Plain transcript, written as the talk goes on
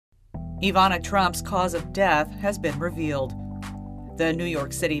Ivana Trump's cause of death has been revealed. The New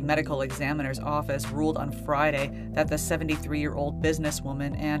York City Medical Examiner's Office ruled on Friday that the 73-year-old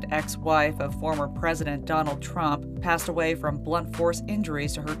businesswoman and ex-wife of former President Donald Trump passed away from blunt force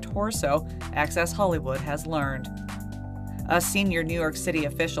injuries to her torso, Access Hollywood has learned. A senior New York City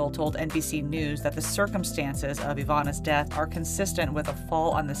official told NBC News that the circumstances of Ivana's death are consistent with a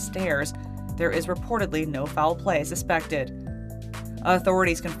fall on the stairs. There is reportedly no foul play suspected.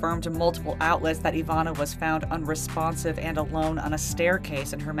 Authorities confirmed to multiple outlets that Ivana was found unresponsive and alone on a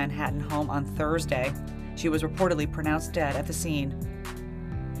staircase in her Manhattan home on Thursday. She was reportedly pronounced dead at the scene.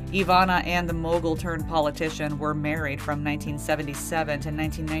 Ivana and the mogul-turned-politician were married from 1977 to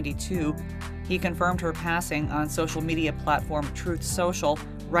 1992. He confirmed her passing on social media platform Truth Social,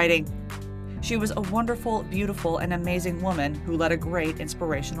 writing, "She was a wonderful, beautiful, and amazing woman who led a great,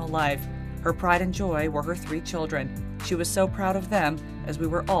 inspirational life. Her pride and joy were her 3 children. She was so proud of them, as we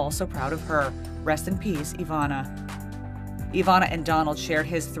were all so proud of her. Rest in peace, Ivana." Ivana and Donald shared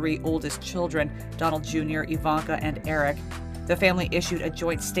his 3 oldest children, Donald Jr., Ivanka, and Eric. The family issued a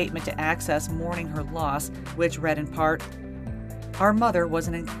joint statement to Access mourning her loss, which read in part, "Our mother was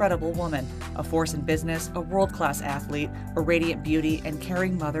an incredible woman, a force in business, a world-class athlete, a radiant beauty, and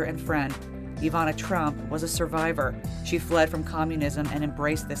caring mother and friend. Ivana Trump was a survivor. She fled from communism and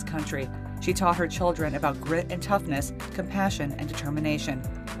embraced this country. She taught her children about grit and toughness, compassion and determination.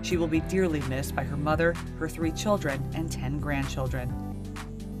 She will be dearly missed by her mother, her 3 children, and 10 grandchildren."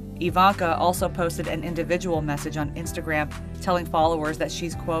 Ivanka also posted an individual message on Instagram telling followers that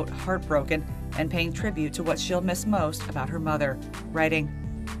she's, quote, "heartbroken" and paying tribute to what she'll miss most about her mother, writing,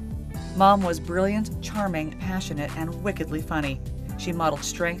 "Mom was brilliant, charming, passionate, and wickedly funny. She modeled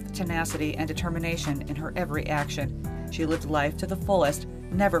strength, tenacity, and determination in her every action. She lived life to the fullest,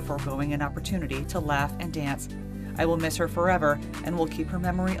 never foregoing an opportunity to laugh and dance. I will miss her forever and will keep her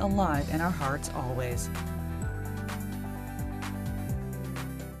memory alive in our hearts always."